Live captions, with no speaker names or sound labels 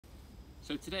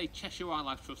So today, Cheshire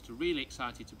Wildlife Trust are really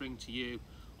excited to bring to you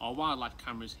our wildlife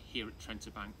cameras here at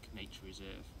Trentabank Nature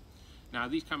Reserve. Now,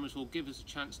 these cameras will give us a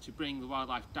chance to bring the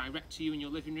wildlife direct to you in your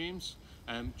living rooms.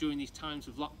 During these times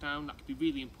of lockdown, that could be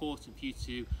really important for you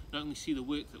to not only see the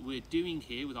work that we're doing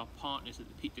here with our partners at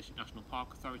the Peak District National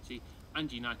Park Authority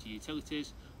and United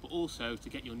Utilities, but also to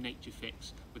get your nature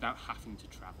fix without having to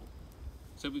travel.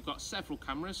 So we've got several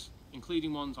cameras,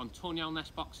 including ones on tornel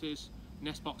nest boxes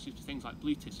for things like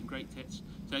blue tits and great tits.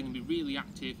 So they're going to be really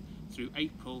active through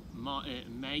April,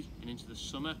 May and into the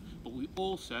summer. But we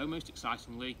also, most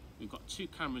excitingly, we've got 2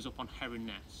 cameras up on heron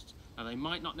nests. Now they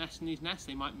might not nest in these nests,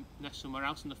 they might nest somewhere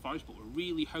else in the forest, but we're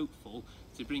really hopeful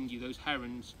to bring you those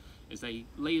herons as they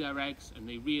lay their eggs and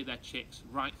they rear their chicks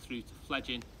right through to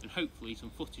fledging, and hopefully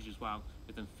some footage as well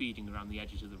with them feeding around the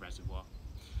edges of the reservoir.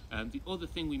 The other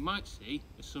thing we might see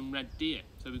is some red deer.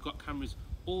 So we've got cameras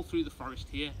all through the forest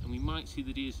here, and we might see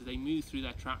the deer as they move through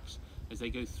their tracks as they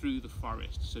go through the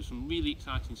forest. So some really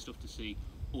exciting stuff to see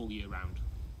all year round.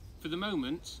 For the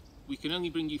moment, we can only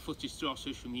bring you footage through our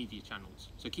social media channels.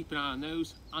 So keep an eye on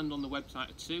those and on the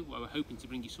website too, where we're hoping to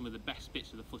bring you some of the best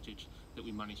bits of the footage that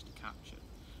we managed to capture.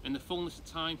 In the fullness of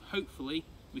time, hopefully,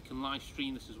 we can live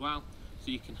stream this as well,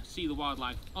 so you can see the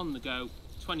wildlife on the go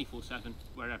 24/7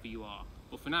 wherever you are.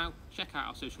 But for now, check out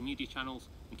our social media channels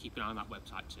and keep an eye on that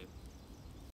website too.